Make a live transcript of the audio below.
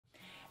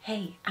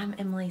Hey, I'm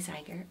Emily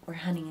Zeiger. We're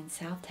hunting in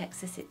South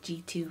Texas at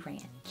G2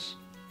 Ranch.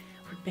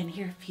 We've been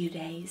here a few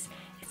days.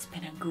 It's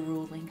been a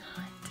grueling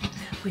hunt.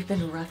 We've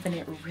been roughing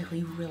it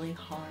really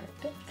hard.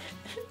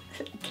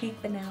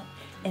 Camping out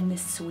in the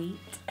suite.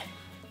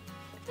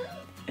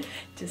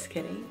 Just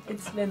kidding.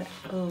 It's been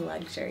a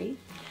luxury.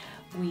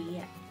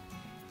 We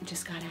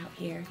just got out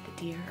here.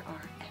 The deer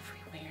are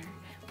everywhere.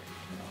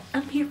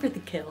 I'm here for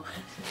the kill.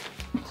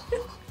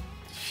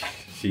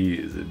 She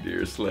is a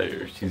deer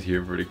slayer. She's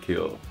here for the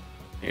kill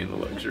and the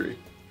luxury.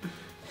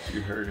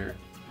 You heard her.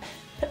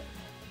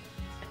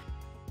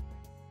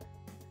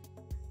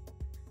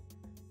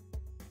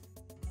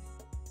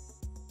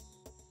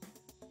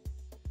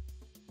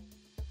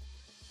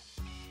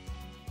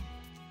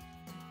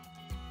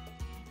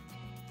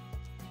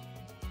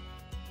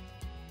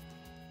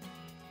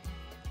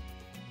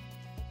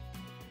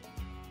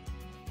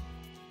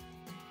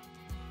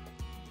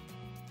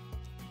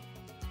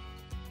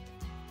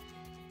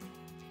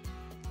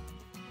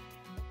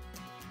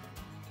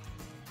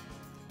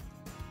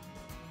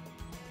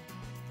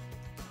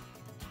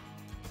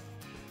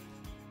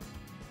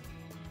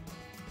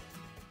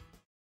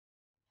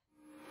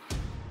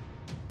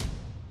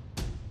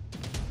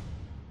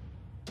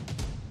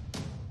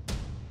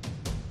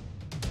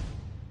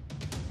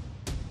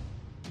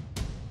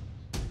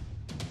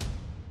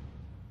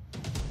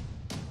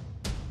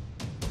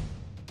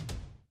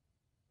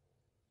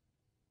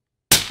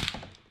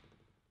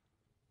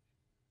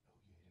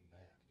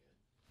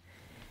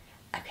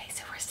 Okay,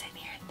 so we're sitting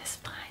here in this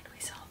blind. We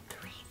saw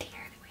 3 deer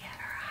that we had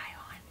our eye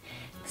on.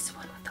 This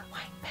one with the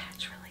white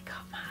patch really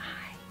caught my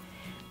eye.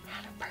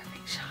 Had a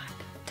perfect shot.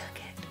 Took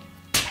it.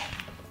 Bang.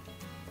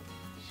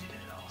 She did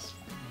awesome.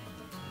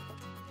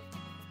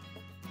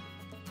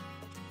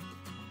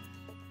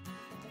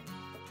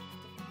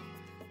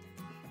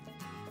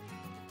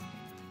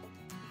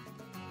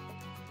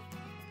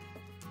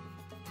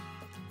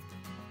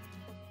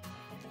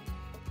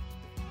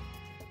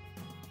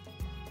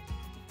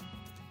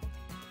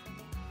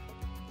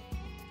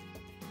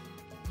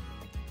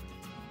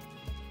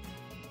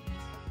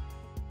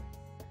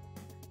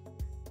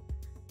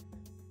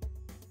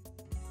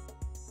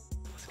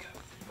 Let's go.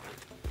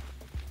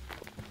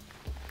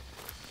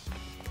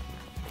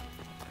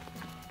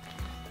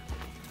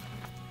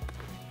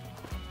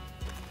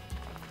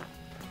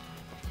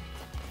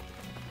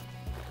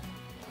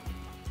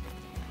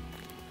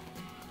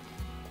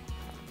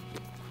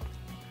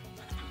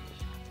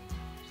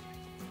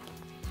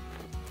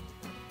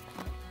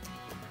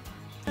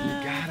 You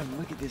got him.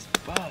 Look at this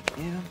buck,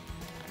 Em.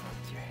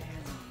 Put your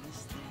hands on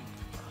this thing.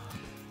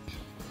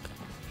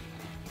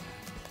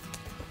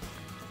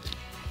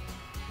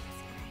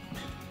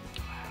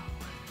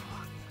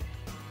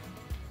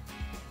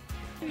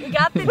 We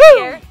got the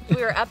deer.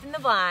 We were up in the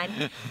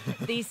blind.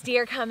 These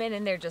deer come in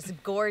and they're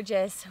just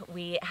gorgeous.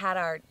 We had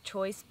our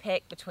choice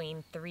pick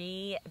between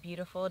 3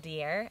 beautiful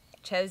deer.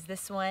 Chose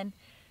this one,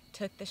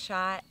 took the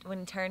shot when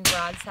it turned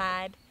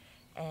broadside,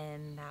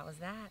 and that was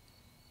that.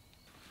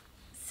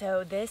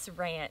 So this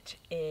ranch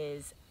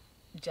is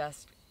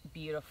just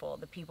beautiful.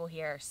 The people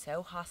here are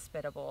so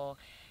hospitable.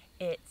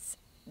 It's,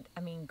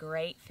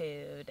 great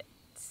food.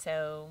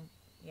 So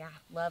yeah,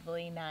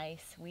 lovely,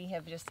 nice. We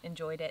have just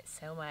enjoyed it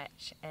so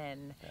much,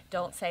 and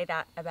don't say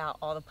that about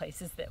all the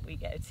places that we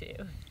go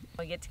to.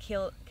 We get to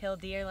kill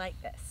deer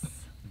like this.